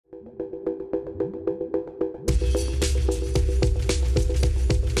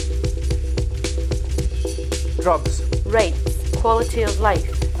drugs, rights, quality of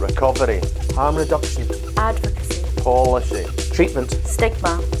life, recovery, harm reduction, advocacy, policy, treatment,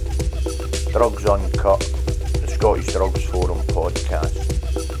 stigma. Drugs Uncut, the Scottish Drugs Forum podcast.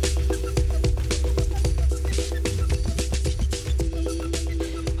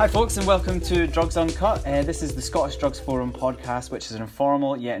 Hi folks, and welcome to Drugs Uncut. This is the Scottish Drugs Forum podcast, which is an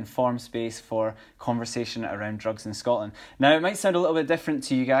informal yet informed space for conversation around drugs in Scotland. Now, it might sound a little bit different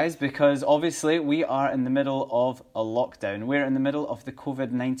to you guys because obviously we are in the middle of a lockdown. We're in the middle of the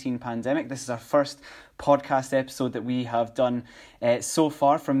COVID-19 pandemic. This is our first podcast episode that we have done so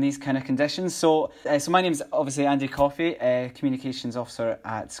far from these kind of conditions. So my name's obviously Andy Coffey, Communications Officer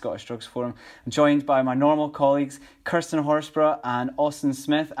at Scottish Drugs Forum. I'm joined by my normal colleagues, Kirsten Horsburgh and Austin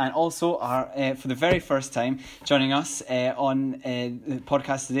Smith, and also for the very first time joining us on the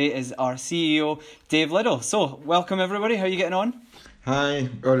podcast today is our CEO, Dave Liddle. So welcome everybody, how are you getting on? Hi,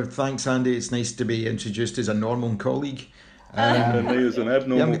 thanks Andy, it's nice to be introduced as a normal colleague. And me as an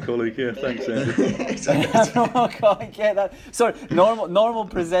abnormal colleague, yeah, thanks Andy. Abnormal colleague, yeah, that. Sorry, normal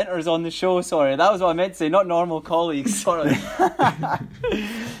presenters on the show, sorry, that was what I meant to say, not normal colleagues, sorry.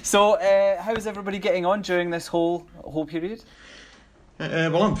 So, how's everybody getting on during this whole period?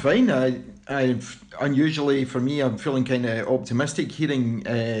 Well, I'm fine. I've unusually for me, I'm feeling kind of optimistic, hearing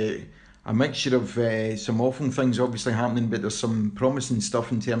a mixture of some awful things obviously happening, but there's some promising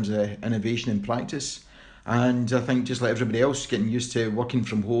stuff in terms of innovation and practice. And I think just like everybody else, getting used to working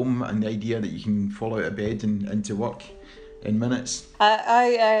from home and the idea that you can fall out of bed and into work in minutes.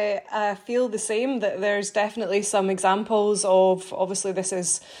 I feel the same, that there's definitely some examples of, obviously this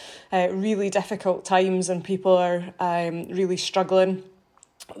is really difficult times and people are really struggling.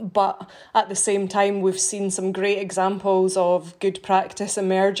 But at the same time, we've seen some great examples of good practice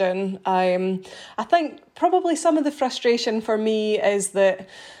emerging. I think probably some of the frustration for me is that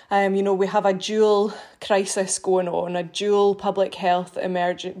we have a dual crisis going on, dual public health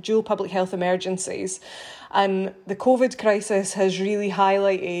emergencies, and the COVID crisis has really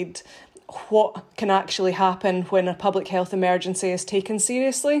highlighted what can actually happen when a public health emergency is taken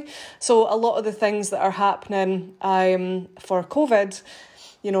seriously. So a lot of the things that are happening for COVID,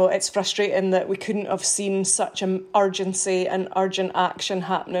 it's frustrating that we couldn't have seen such an urgency and urgent action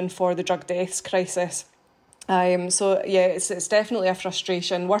happening for the drug deaths crisis. It's definitely a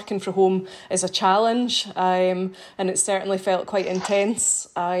frustration. Working from home is a challenge, and it certainly felt quite intense.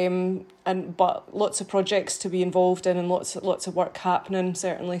 But lots of projects to be involved in and lots of work happening.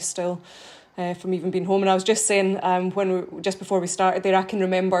 Certainly still from even being home. And I was just saying just before we started there, I can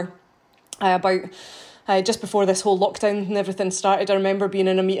remember about. Just before this whole lockdown and everything started, I remember being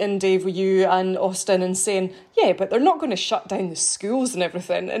in a meeting, Dave, with you and Austin, and saying, yeah, but they're not going to shut down the schools and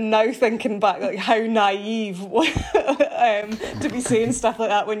everything. And now thinking back, like how naive to be saying stuff like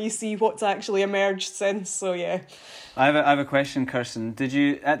that when you see what's actually emerged since. So, yeah. I have a question, Kirsten. Did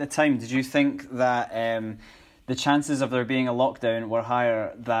you think that the chances of there being a lockdown were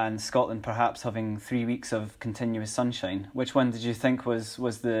higher than Scotland perhaps having 3 weeks of continuous sunshine? Which one did you think was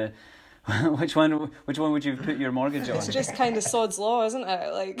the... Which one would you put your mortgage on? It's just kind of sod's law, isn't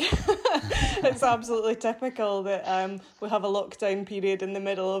it? Like, it's absolutely typical that we have a lockdown period in the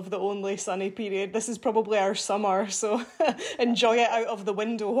middle of the only sunny period. This is probably our summer, so enjoy it out of the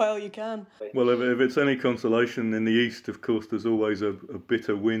window while you can. Well, if it's any consolation, in the east, of course, there's always a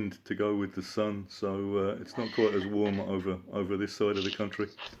bitter wind to go with the sun, so it's not quite as warm over this side of the country.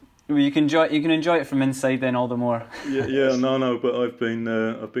 Well, you can enjoy it from inside then all the more. But I've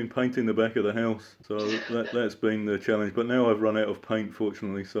been painting the back of the house, so that's been the challenge. But now I've run out of paint,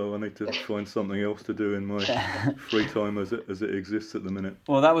 fortunately, so I need to find something else to do in my free time as it exists at the minute.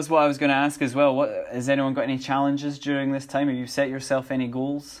 Well, that was what I was going to ask as well. Has anyone got any challenges during this time? Have you set yourself any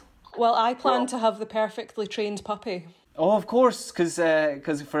goals? Well, I plan to have the perfectly trained puppy. Oh, of course, because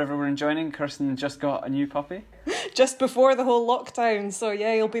for everyone joining, Kirsten just got a new puppy. Just before the whole lockdown, so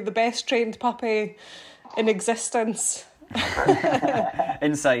yeah, he'll be the best trained puppy in existence.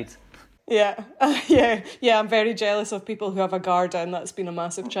 Inside. Yeah, I'm very jealous of people who have a garden. That's been a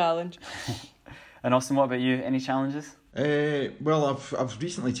massive challenge. And Austin, what about you? Any challenges? Well, I've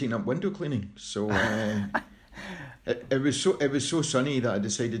recently taken up window cleaning, so it was so sunny that I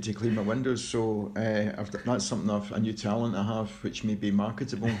decided to clean my windows. So that's something a new talent I have, which may be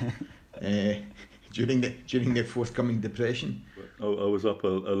marketable during the forthcoming depression. I was up a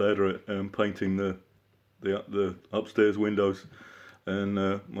ladder painting the upstairs windows, and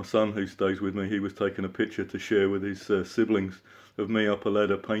my son, who stays with me, he was taking a picture to share with his siblings of me up a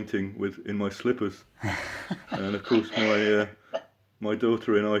ladder painting in my slippers. And of course my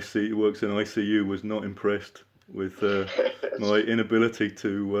daughter who works in ICU was not impressed with my inability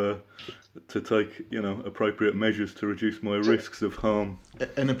to to take, appropriate measures to reduce my risks of harm.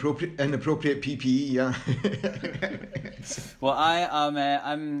 Inappropriate PPE, yeah. Well,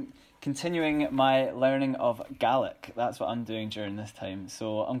 I'm continuing my learning of Gaelic. That's what I'm doing during this time.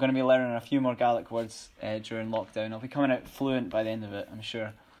 So I'm going to be learning a few more Gaelic words during lockdown. I'll be coming out fluent by the end of it, I'm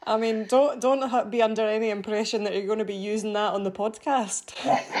sure. I mean, don't be under any impression that you're going to be using that on the podcast.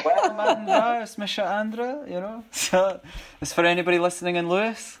 Well, man, it's Misha Andra, So it's for anybody listening in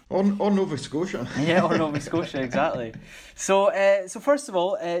Lewis. Or Nova Scotia. Yeah, or Nova Scotia, exactly. So first of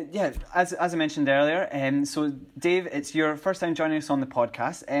all, as I mentioned earlier, so Dave, it's your first time joining us on the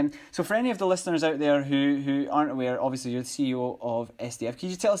podcast. So for any of the listeners out there who aren't aware, obviously you're the CEO of SDF.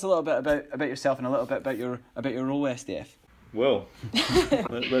 Can you tell us a little bit about yourself and a little bit about your role with SDF? Well,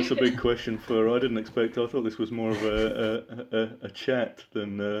 that's a big question I didn't expect. I thought this was more of a chat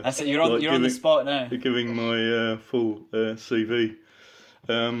than. That's it. You're on the spot now. Giving my full CV.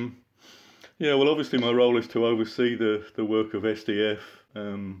 Well, obviously my role is to oversee the work of SDF,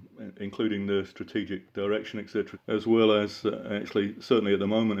 including the strategic direction, etc., as well as actually, certainly at the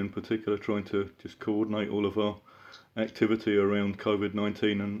moment in particular, trying to just coordinate all of our activity around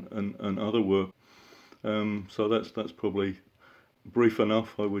COVID-19 and other work. So that's probably brief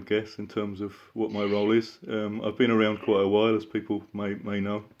enough, I would guess, in terms of what my role is. I've been around quite a while, as people may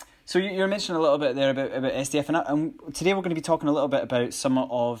know. So you're mentioning a little bit there about SDF, and today we're going to be talking a little bit about some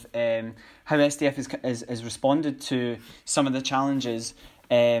of how SDF is responded to some of the challenges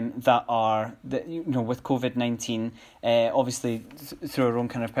that with COVID-19, obviously through our own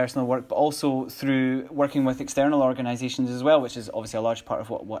kind of personal work, but also through working with external organisations as well, which is obviously a large part of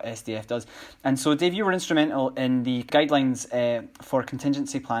what SDF does. And so, Dave, you were instrumental in the guidelines for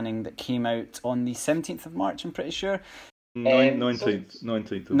contingency planning that came out on the 17th of March, I'm pretty sure.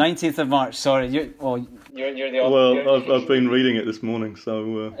 19th of March. Sorry, you're the. Well, I've been reading it this morning,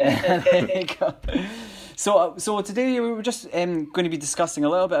 so. There you go. So today we were just going to be discussing a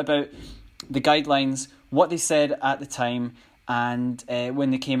little bit about the guidelines, what they said at the time, and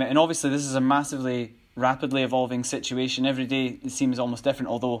when they came out. And obviously, this is a massively, rapidly evolving situation. Every day it seems almost different.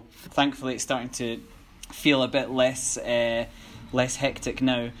 Although, thankfully, it's starting to feel a bit less hectic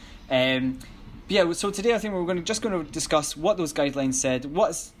now. So today I think we're going to discuss what those guidelines said,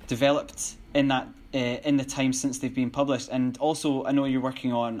 what's developed in that in the time since they've been published, and also I know you're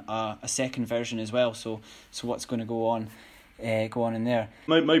working on a second version as well. So what's going to go on in there?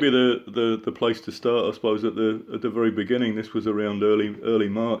 Maybe the place to start, I suppose, at the very beginning. This was around early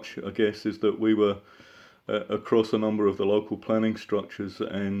March, I guess, is that we were across a number of the local planning structures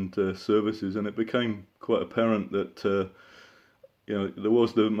and services, and it became quite apparent that. There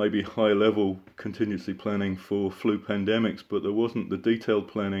was the maybe high-level contingency planning for flu pandemics, but there wasn't the detailed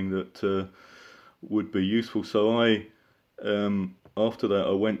planning that would be useful. So after that,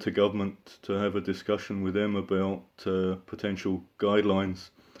 I went to government to have a discussion with them about potential guidelines,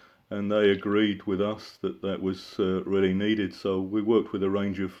 and they agreed with us that was really needed. So we worked with a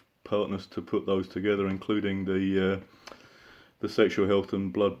range of partners to put those together, including the Sexual Health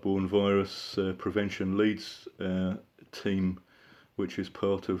and Bloodborne Virus Prevention Leads team, which is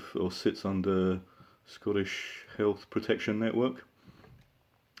part of or sits under Scottish Health Protection Network.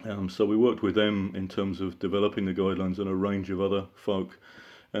 So we worked with them in terms of developing the guidelines and a range of other folk.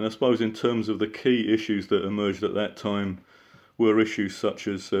 And I suppose in terms of the key issues that emerged at that time were issues such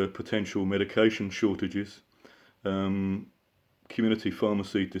as potential medication shortages, community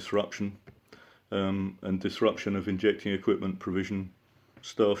pharmacy disruption, and disruption of injecting equipment provision,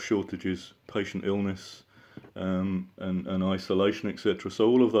 staff shortages, patient illness, and isolation, etc. So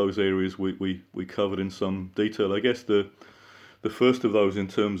all of those areas we covered in some detail. I guess the first of those, in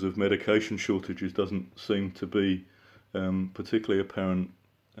terms of medication shortages, doesn't seem to be particularly apparent.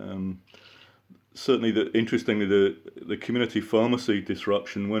 Certainly, interestingly, the community pharmacy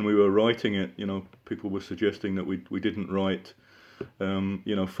disruption, when we were writing it, people were suggesting that we didn't write,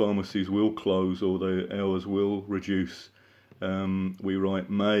 pharmacies will close or their hours will reduce. We write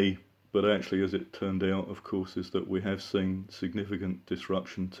may. But actually, as it turned out, of course, is that we have seen significant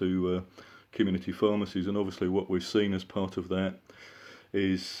disruption to community pharmacies. And obviously what we've seen as part of that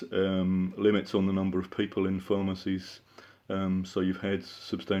is limits on the number of people in pharmacies. So you've had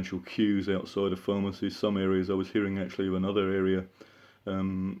substantial queues outside of pharmacies. Some areas, I was hearing actually of another area,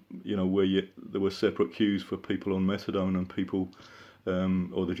 where there were separate queues for people on methadone and people,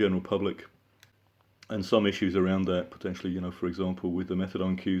 or the general public. And some issues around that, potentially, for example, with the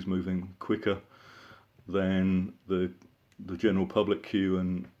methadone queues moving quicker than the general public queue,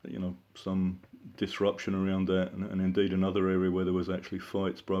 and some disruption around that, and indeed another area where there was actually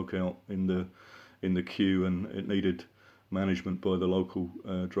fights broke out in the queue, and it needed management by the local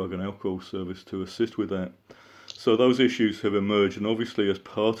drug and alcohol service to assist with that. So those issues have emerged, and obviously as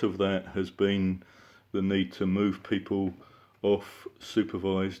part of that has been the need to move people off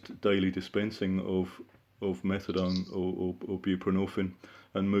supervised daily dispensing of methadone or buprenorphine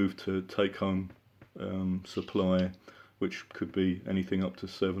and move to take-home supply, which could be anything up to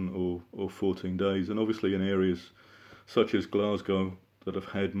 7 or 14 days. And obviously in areas such as Glasgow that have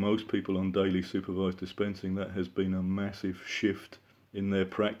had most people on daily supervised dispensing, that has been a massive shift in their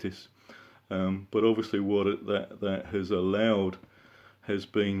practice. But obviously what that has allowed has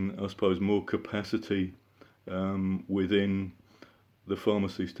been, I suppose, more capacity within the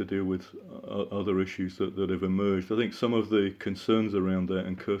pharmacies to deal with other issues that have emerged. I think some of the concerns around that,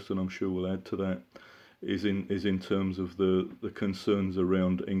 and Kirsten I'm sure will add to that, is in terms of the concerns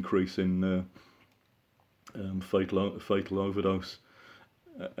around increase in fatal overdose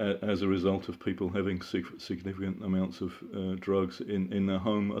as a result of people having significant amounts of drugs in their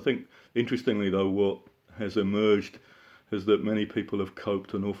home. I think, interestingly though, what has emerged is that many people have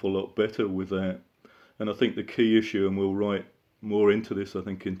coped an awful lot better with that. And I think the key issue, and we'll write more into this, I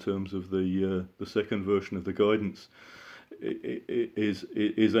think, in terms of the second version of the guidance,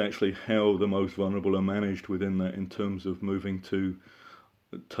 is actually how the most vulnerable are managed within that, in terms of moving to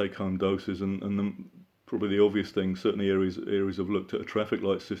take-home doses. And probably the obvious thing, certainly areas have looked at a traffic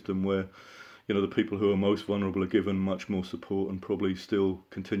light system where, you know, the people who are most vulnerable are given much more support and probably still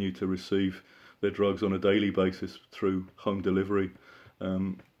continue to receive their drugs on a daily basis through home delivery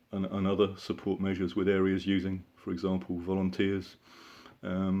and other support measures, with areas using, for example, volunteers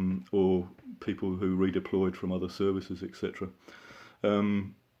or people who redeployed from other services, etc.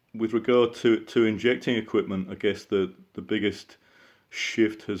 With regard to injecting equipment, I guess the biggest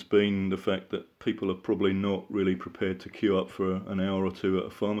shift has been the fact that people are probably not really prepared to queue up for an hour or two at a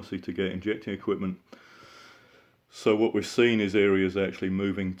pharmacy to get injecting equipment. So what we're seeing is areas actually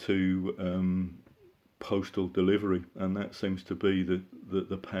moving to postal delivery, and that seems to be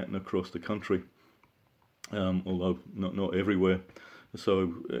the pattern across the country, although not everywhere.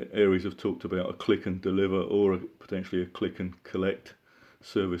 So areas have talked about a click and deliver, or potentially a click and collect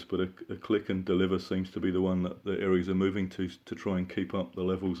service, but a click and deliver seems to be the one that the areas are moving to try and keep up the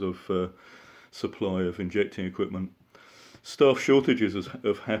levels of supply of injecting equipment. Staff shortages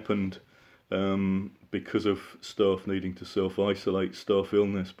have happened because of staff needing to self-isolate, staff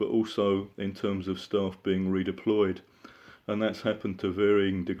illness, but also in terms of staff being redeployed. And that's happened to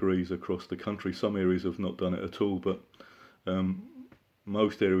varying degrees across the country. Some areas have not done it at all, but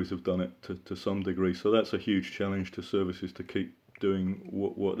most areas have done it to some degree. So that's a huge challenge to services to keep doing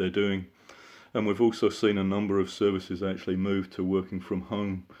what they're doing. And we've also seen a number of services actually move to working from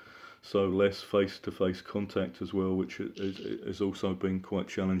home, so less face-to-face contact as well, which has also been quite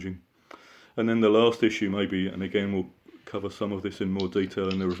challenging. And then the last issue maybe, and again we'll cover some of this in more detail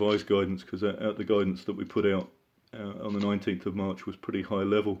in the revised guidance, because the guidance that we put out on the 19th of March was pretty high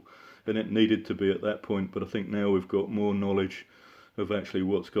level, and it needed to be at that point, but I think now we've got more knowledge of actually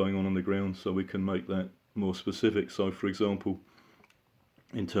what's going on the ground, so we can make that more specific. So for example,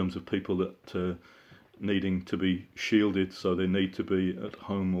 in terms of people that needing to be shielded, so they need to be at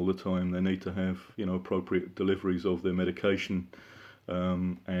home all the time, they need to have, you know, appropriate deliveries of their medication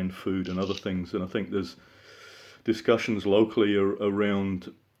and food and other things. And I think there's discussions locally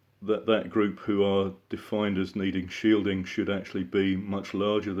around that group who are defined as needing shielding should actually be much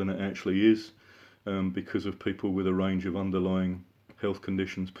larger than it actually is, because of people with a range of underlying health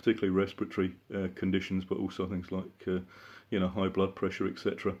conditions, particularly respiratory conditions, but also things like high blood pressure,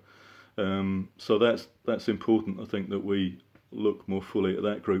 etc. So that's important, I think, that we look more fully at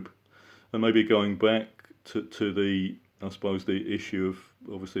that group. And maybe going back to the, I suppose, the issue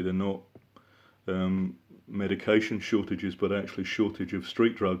of, obviously they're not medication shortages, but actually shortage of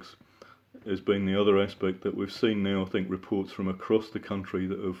street drugs has been the other aspect that we've seen now. I think reports from across the country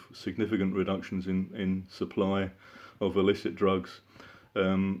that of significant reductions in supply of illicit drugs,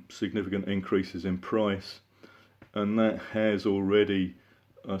 significant increases in price, and that has already,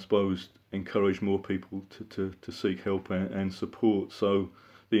 I suppose, encouraged more people to seek help and support. So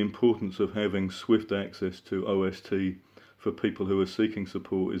the importance of having swift access to OST for people who are seeking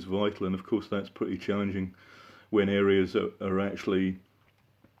support is vital, and of course that's pretty challenging when areas are actually,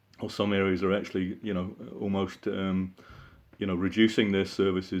 or some areas are actually, almost reducing their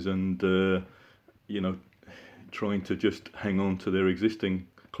services and trying to just hang on to their existing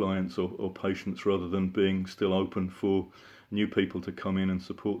clients or patients rather than being still open for new people to come in and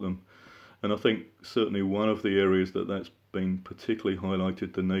support them. And I think certainly one of the areas that's been particularly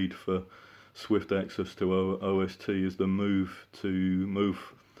highlighted, the need for swift access to OST, is the move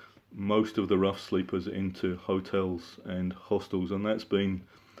most of the rough sleepers into hotels and hostels, and that's been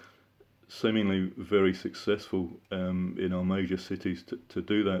seemingly very successful in our major cities to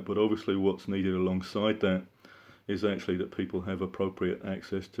do that. But obviously what's needed alongside that is actually that people have appropriate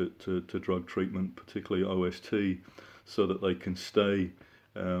access to drug treatment, particularly OST, so that they can stay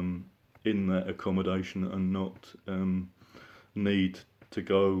in that accommodation and not need to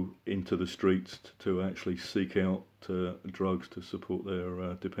go into the streets to actually seek out drugs to support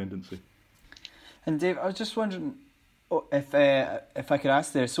their dependency. And Dave, I was just wondering if I could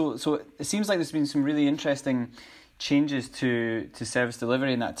ask there. So it seems like there's been some really interesting changes to service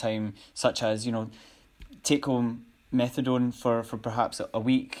delivery in that time, such as, you know, take home methadone for perhaps a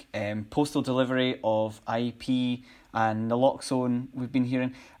week, postal delivery of IP and naloxone we've been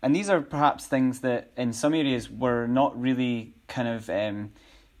hearing, and these are perhaps things that in some areas were not really kind of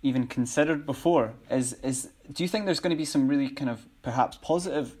even considered before. Do you think there's going to be some really kind of perhaps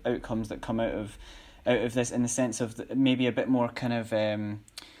positive outcomes that come out of this, in the sense of maybe a bit more kind of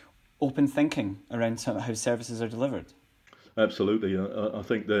open thinking around how services are delivered? Absolutely. I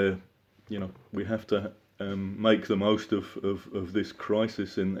think we have to make the most of this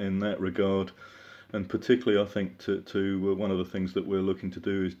crisis in that regard. And particularly, I think, to one of the things that we're looking to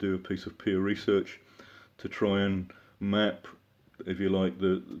do is do a piece of peer research to try and map, if you like,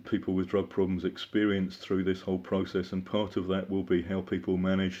 the people with drug problems experience through this whole process. And part of that will be how people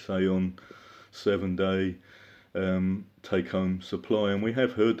manage, say, on 7-day take-home supply. And we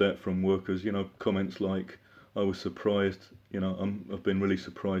have heard that from workers, you know, comments like, I was surprised, you know, I've been really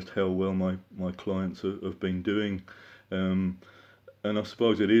surprised how well my clients have been doing. And I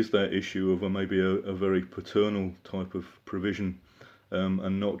suppose it is that issue of maybe a very paternal type of provision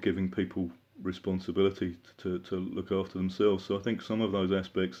and not giving people responsibility to look after themselves. So I think some of those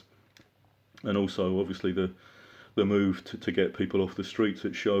aspects, and also obviously the move to get people off the streets,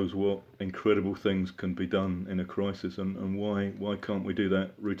 it shows what incredible things can be done in a crisis, and why can't we do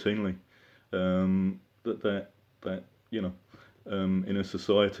that routinely? That you know, in a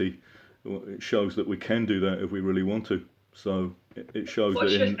society, it shows that we can do that if we really want to. So it shows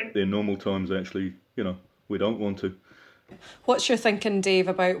that in normal times, actually, you know, we don't want to. What's your thinking, Dave,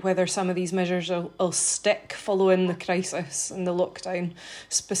 about whether some of these measures will stick following the crisis and the lockdown,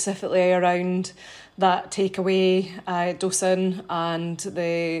 specifically around that takeaway dosing and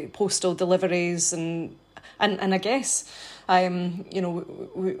the postal deliveries and I guess you know,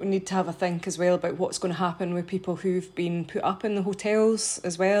 we need to have a think as well about what's going to happen with people who've been put up in the hotels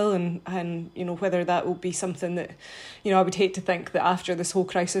as well, and you know, whether that will be something that, you know, I would hate to think that after this whole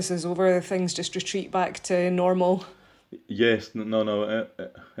crisis is over, things just retreat back to normal. Yes, no,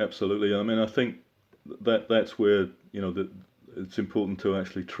 absolutely. I mean, I think that's where, you know, that it's important to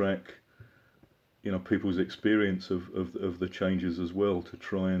actually track, you know, people's experience of the changes as well, to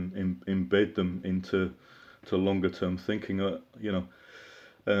try and embed them into longer term thinking. You know,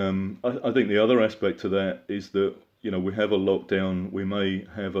 I think the other aspect to that is that, you know, we have a lockdown, we may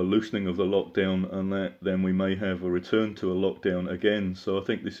have a loosening of the lockdown, and then we may have a return to a lockdown again. So I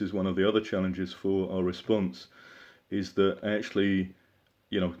think this is one of the other challenges for our response, is that actually,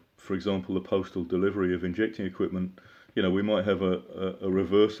 you know, for example, the postal delivery of injecting equipment, you know, we might have a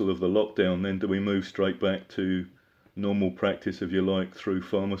reversal of the lockdown, then do we move straight back to normal practice, if you like, through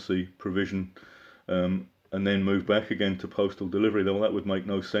pharmacy provision, and then move back again to postal delivery? Well, that would make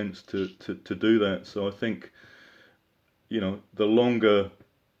no sense to do that. So I think, you know, the longer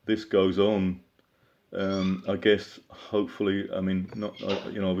this goes on, I guess hopefully, I mean, not,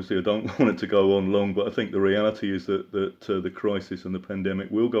 you know, obviously I don't want it to go on long, but I think the reality is that the crisis and the pandemic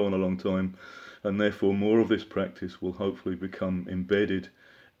will go on a long time, and therefore more of this practice will hopefully become embedded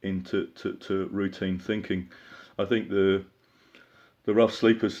into to routine thinking. I think the rough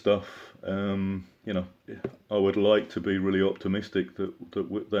sleepers stuff, you know, I would like to be really optimistic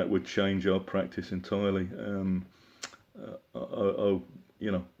that would change our practice entirely.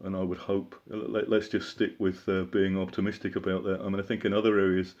 You know, and I would hope, let's just stick with being optimistic about that. I mean, I think in other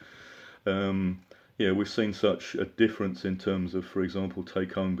areas, yeah, we've seen such a difference in terms of, for example,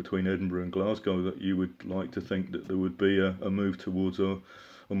 take home between Edinburgh and Glasgow, that you would like to think that there would be a move towards a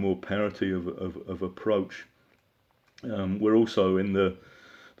more parity of approach. We're also in the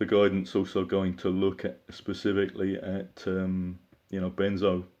guidance also going to look at specifically at you know,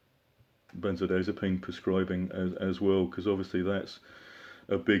 benzodiazepine prescribing as well, because obviously that's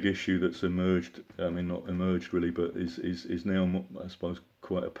a big issue that's emerged. I mean, not emerged really, but is now, I suppose,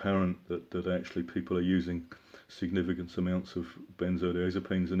 quite apparent that actually people are using significant amounts of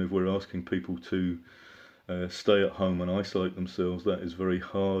benzodiazepines, and if we're asking people to stay at home and isolate themselves, that is very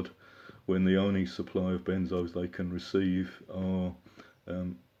hard when the only supply of benzos they can receive are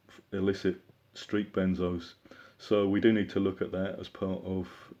illicit street benzos. So we do need to look at that as part of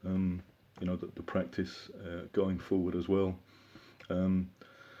the practice going forward as well.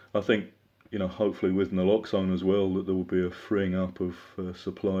 I think hopefully with naloxone as well, that there will be a freeing up of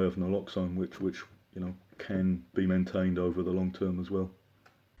supply of naloxone, which can be maintained over the long term as well.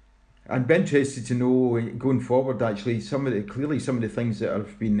 I'd be interested to know going forward. Actually, some of the things that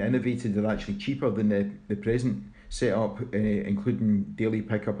have been innovated are actually cheaper than the present setup, including daily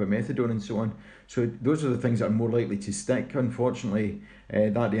pickup of methadone and so on. So those are the things that are more likely to stick. Unfortunately,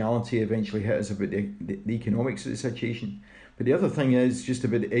 that reality eventually hit us about the economics of the situation. But the other thing is just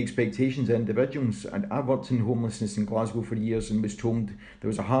about the expectations of individuals. And I worked in homelessness in Glasgow for years and was told there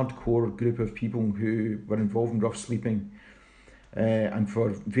was a hardcore group of people who were involved in rough sleeping, and for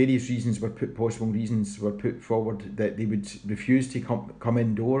various reasons possible reasons were put forward that they would refuse to come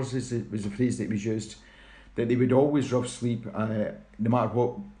indoors, was the phrase that was used, that they would always rough sleep no matter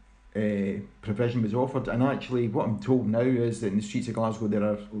what provision was offered. And actually what I'm told now is that in the streets of Glasgow there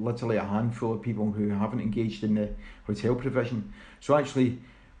are literally a handful of people who haven't engaged in the hotel provision. So actually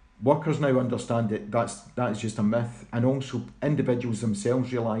workers now understand that that's just a myth, and also individuals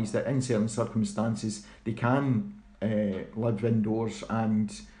themselves realise that in certain circumstances they can live indoors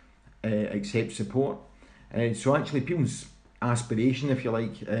and accept support. So actually people's aspiration, if you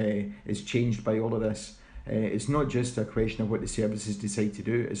like, is changed by all of this. It's not just a question of what the services decide to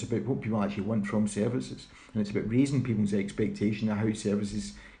do, it's about what people actually want from services, and it's about raising people's expectation of how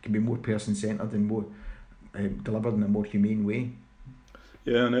services can be more person-centred and more delivered in a more humane way.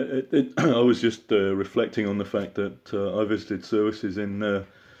 Yeah, and I was just reflecting on the fact that I visited services in the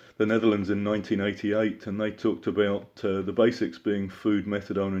Netherlands in 1988, and they talked about the basics being food,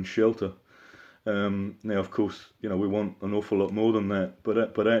 methadone and shelter. Now, of course, we want an awful lot more than that,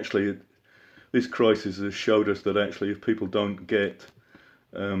 but actually this crisis has showed us that actually if people don't get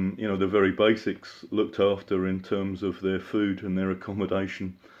the very basics looked after in terms of their food and their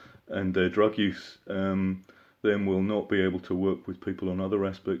accommodation and their drug use, then we'll not be able to work with people on other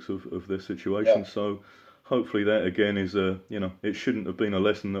aspects of their situation. Yeah. So hopefully that again is it shouldn't have been a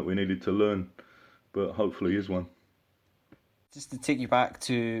lesson that we needed to learn, but hopefully is one. Just to take you back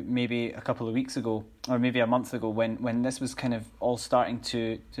to maybe a couple of weeks ago, or maybe a month ago, when this was kind of all starting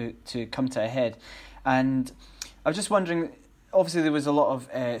to come to a head. And I was just wondering, obviously there was a lot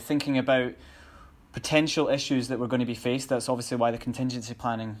of thinking about potential issues that were going to be faced. That's obviously why the contingency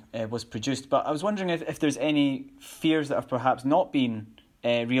planning was produced. But I was wondering if there's any fears that have perhaps not been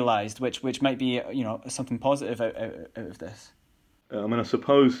realised, which might be something positive out of this. I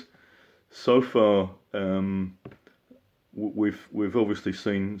suppose so far we've obviously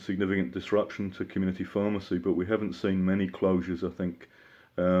seen significant disruption to community pharmacy, but we haven't seen many closures, I think.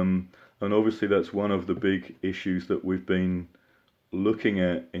 And obviously that's one of the big issues that we've been looking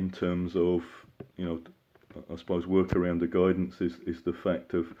at in terms of, I suppose work around the guidance is the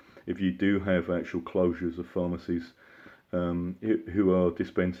fact of if you do have actual closures of pharmacies who are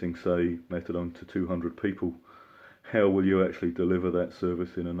dispensing, say, methadone to 200 people, how will you actually deliver that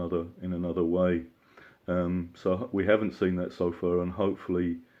service in another way? So we haven't seen that so far, and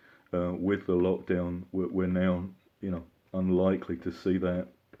hopefully with the lockdown we're now unlikely to see that,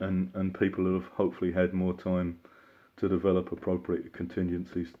 and people have hopefully had more time to develop appropriate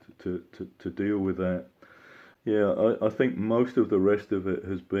contingencies to deal with that. Yeah, I think most of the rest of it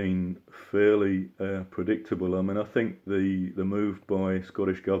has been fairly predictable. I think the move by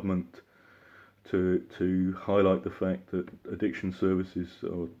Scottish Government to highlight the fact that addiction services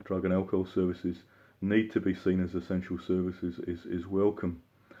or drug and alcohol services need to be seen as essential services is welcome.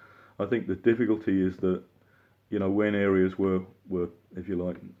 I think the difficulty is that when areas were if you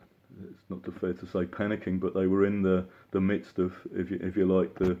like, it's not too fair to say panicking, but they were in the midst of if you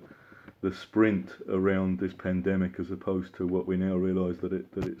like the sprint around this pandemic, as opposed to what we now realise that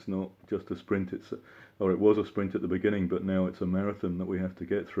it's not just a sprint, it was a sprint at the beginning, but now it's a marathon that we have to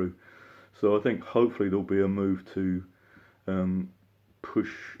get through. So I think hopefully there'll be a move to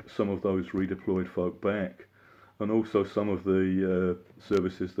push some of those redeployed folk back, and also some of the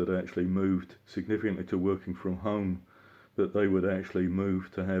services that actually moved significantly to working from home, that they would actually move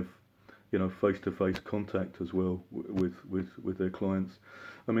to have face-to-face contact as well with their clients.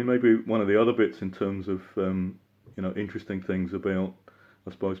 Maybe one of the other bits in terms of interesting things about,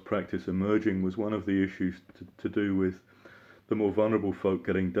 I suppose, practice emerging was one of the issues to do with the more vulnerable folk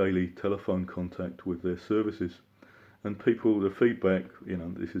getting daily telephone contact with their services. And people, the feedback,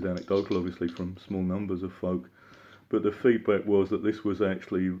 this is anecdotal obviously from small numbers of folk, but the feedback was that this was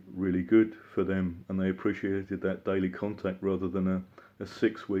actually really good for them, and they appreciated that daily contact rather than a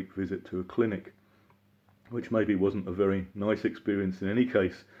 6-week visit to a clinic, which maybe wasn't a very nice experience in any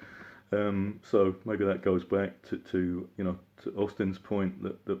case. So maybe that goes back to Austin's point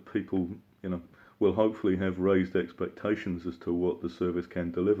that people will hopefully have raised expectations as to what the service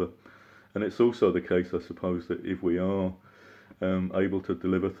can deliver, and it's also the case, I suppose, that if we are able to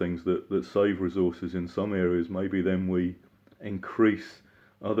deliver things that save resources in some areas, maybe then we increase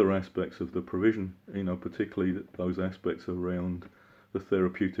other aspects of the provision, particularly those aspects around the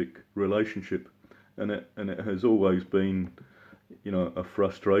therapeutic relationship. And it has always been, a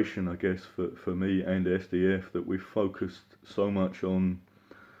frustration, I guess, for me and SDF that we've focused so much on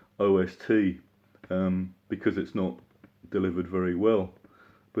OST because it's not delivered very well.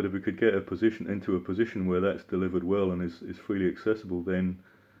 But if we could get into a position where that's delivered well and is freely accessible, then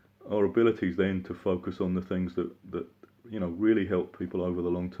our abilities then to focus on the things that really help people over the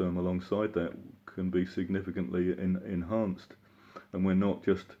long term alongside that can be significantly enhanced, and we're not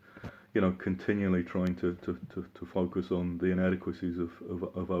just continually trying to focus on the inadequacies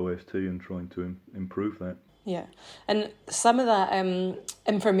of OST and trying to improve that. Yeah, and some of that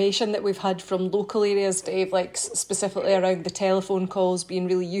information that we've had from local areas, Dave, like specifically around the telephone calls being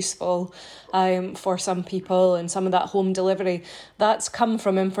really useful for some people, and some of that home delivery, that's come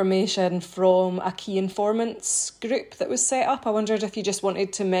from information from a key informants group that was set up. I wondered if you just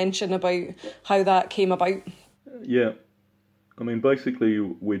wanted to mention about how that came about. Yeah, I mean, basically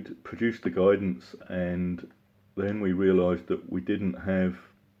we'd produced the guidance, and then we realised that we didn't have,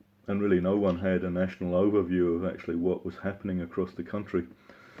 and really no one had, a national overview of actually what was happening across the country.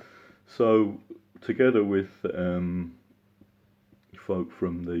 So together with folk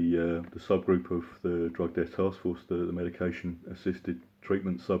from the subgroup of the Drug Death Task Force, the medication assisted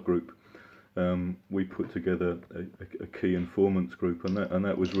treatment subgroup, we put together a key informants group, and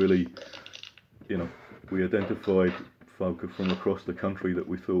that was really, we identified folk from across the country that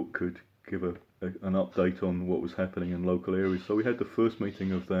we thought could give an update on what was happening in local areas. So we had the first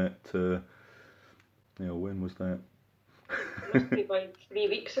meeting of that, when was that? Must be about 3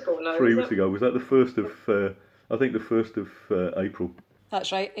 weeks ago now. 3 weeks ago. Was that the 1st of, I think the 1st of April.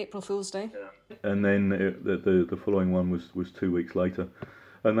 That's right, April Fool's Day. Yeah. And then the following one was 2 weeks later.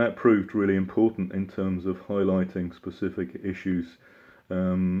 And that proved really important in terms of highlighting specific issues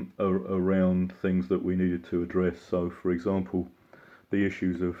around things that we needed to address. So, for example, the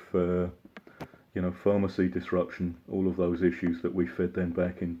issues of pharmacy disruption, all of those issues that we fed then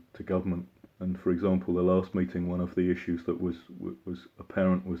back into government. And for example, the last meeting, one of the issues that was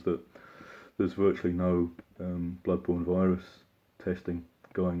apparent was that there's virtually no bloodborne virus testing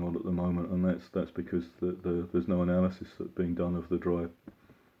going on at the moment, and that's because there's no analysis that's being done of the dry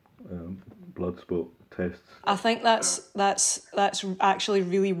blood spot tests. I think that's actually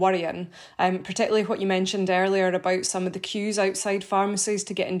really worrying, particularly what you mentioned earlier about some of the queues outside pharmacies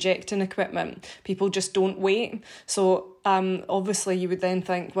to get injecting equipment. People just don't wait. So obviously you would then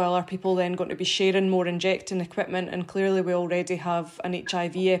think, well, are people then going to be sharing more injecting equipment? And clearly we already have an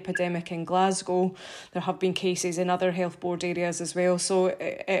HIV epidemic in Glasgow. There have been cases in other health board areas as well. So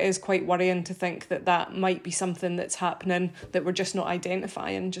it is quite worrying to think that might be something that's happening that we're just not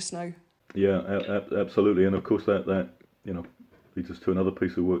identifying just now. Yeah, absolutely, and of course that leads us to another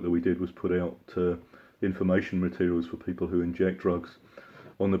piece of work that we did, was put out information materials for people who inject drugs,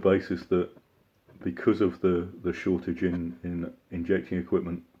 on the basis that because of the shortage in injecting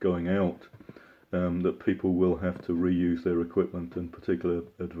equipment going out, that people will have to reuse their equipment, and particular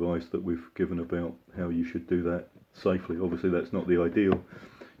advice that we've given about how you should do that safely. Obviously that's not the ideal.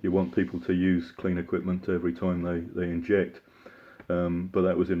 You want people to use clean equipment every time they inject. But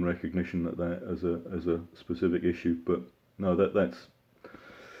that was in recognition that as a specific issue. But no,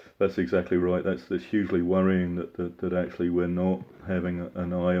 that's exactly right. That's hugely worrying that actually we're not having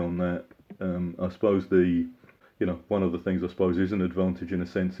an eye on that. I suppose one of the things I suppose is an advantage in a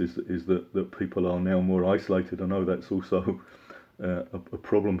sense is that people are now more isolated. I know that's also a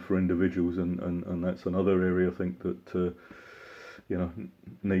problem for individuals, and that's another area I think that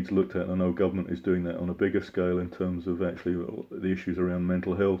needs looked at. I know government is doing that on a bigger scale in terms of actually the issues around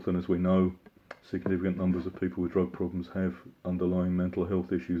mental health, and as we know, significant numbers of people with drug problems have underlying mental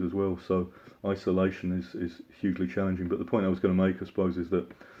health issues as well. So isolation is hugely challenging. But the point I was going to make, I suppose, is that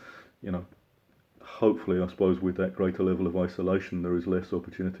hopefully, I suppose, with that greater level of isolation, there is less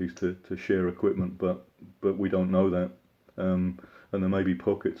opportunities to share equipment, but we don't know that, and there may be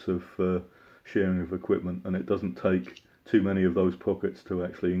pockets of sharing of equipment, and it doesn't take too many of those pockets to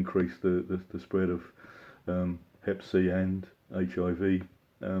actually increase the spread of Hep C and HIV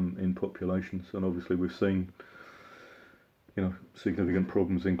in populations. And obviously we've seen significant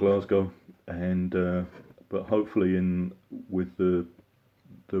problems in Glasgow, and but hopefully with the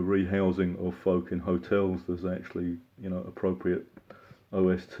rehousing of folk in hotels, there's actually appropriate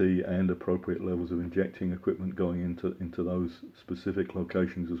OST and appropriate levels of injecting equipment going into those specific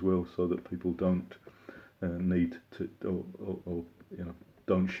locations as well, so that people don't need to or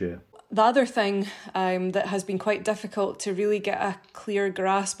don't share. The other thing that has been quite difficult to really get a clear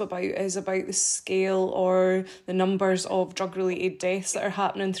grasp about is about the scale or the numbers of drug-related deaths that are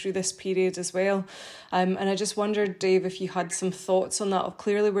happening through this period as well. And I just wondered, Dave, if you had some thoughts on that.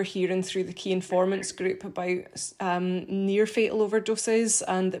 Clearly we're hearing through the Key Informants group about near-fatal overdoses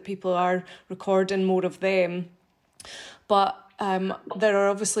and that people are recording more of them. But there are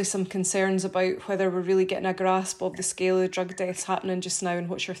obviously some concerns about whether we're really getting a grasp of the scale of the drug deaths happening just now, and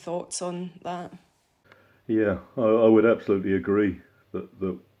what's your thoughts on that? Yeah, I would absolutely agree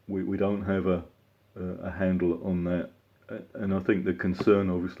that we don't have a handle on that, and I think the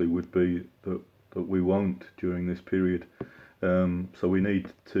concern obviously would be that we won't during this period. So we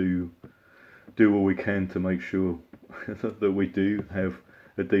need to do all we can to make sure that we do have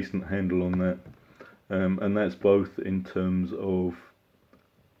a decent handle on that. And that's both in terms of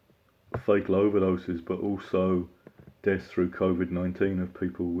fatal overdoses, but also deaths through COVID-19 of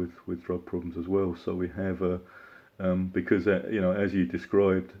people with drug problems as well. So we have because as you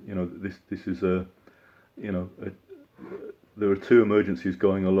described, this is there are two emergencies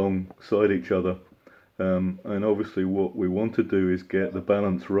going alongside each other, and obviously what we want to do is get the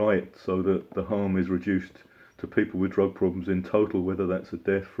balance right so that the harm is reduced to people with drug problems in total, whether that's a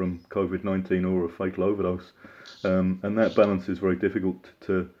death from COVID-19 or a fatal overdose, and that balance is very difficult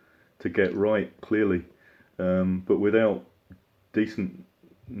to get right, clearly, but without decent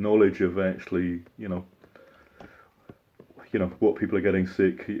knowledge of actually, what people are getting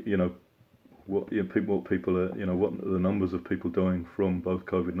sick, what people are, what the numbers of people dying from both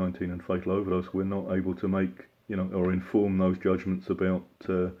COVID-19 and fatal overdose, we're not able to make, or inform those judgments about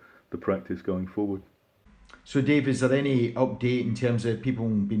the practice going forward. So Dave, is there any update in terms of people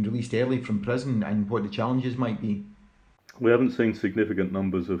being released early from prison and what the challenges might be? We haven't seen significant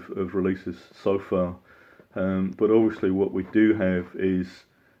numbers of releases so far, but obviously what we do have is,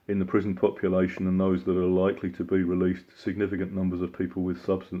 in the prison population and those that are likely to be released, significant numbers of people with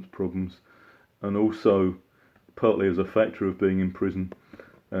substance problems, and also partly as a factor of being in prison,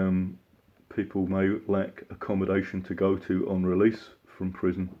 people may lack accommodation to go to on release from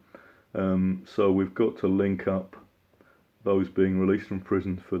prison. So we've got to link up those being released from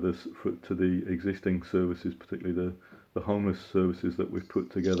prison to the existing services, particularly the homeless services that we've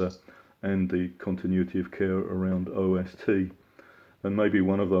put together, and the continuity of care around OST. And maybe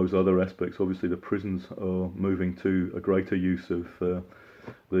one of those other aspects, obviously the prisons are moving to a greater use of the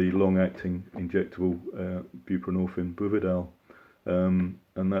long-acting injectable buprenorphine Buvidal,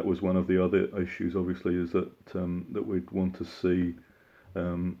 and that was one of the other issues, obviously, is that we'd want to see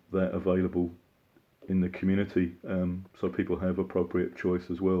that available in the community, so people have appropriate choice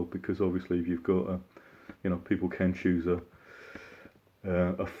as well, because obviously if you've got people can choose a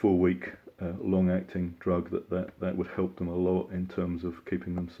 4-week long-acting drug that would help them a lot in terms of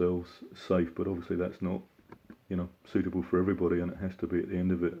keeping themselves safe, but obviously that's not suitable for everybody, and it has to be at the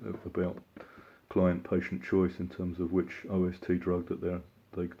end of it about client-patient choice in terms of which OST drug that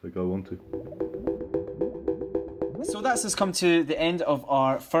they go on to. So that's us come to the end of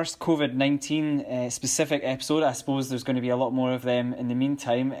our first COVID-19 specific episode. I suppose there's going to be a lot more of them in the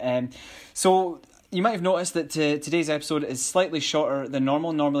meantime. So you might have noticed that today's episode is slightly shorter than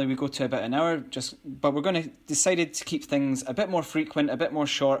normal. Normally we go to about an hour, but we're going to decided to keep things a bit more frequent, a bit more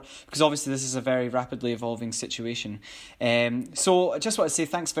short, because obviously this is a very rapidly evolving situation. So I just want to say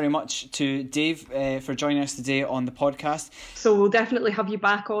thanks very much to Dave for joining us today on the podcast. So we'll definitely have you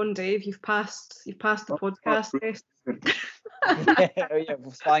back on, Dave. You've passed the podcast test. Yeah,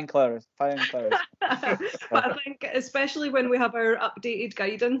 flying colours. But I think especially when we have our updated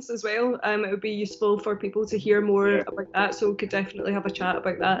guidance as well, it would be useful for people to hear more about that, so we could definitely have a chat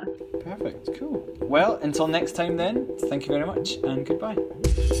about that. Perfect, cool. Well, until next time then, thank you very much and goodbye.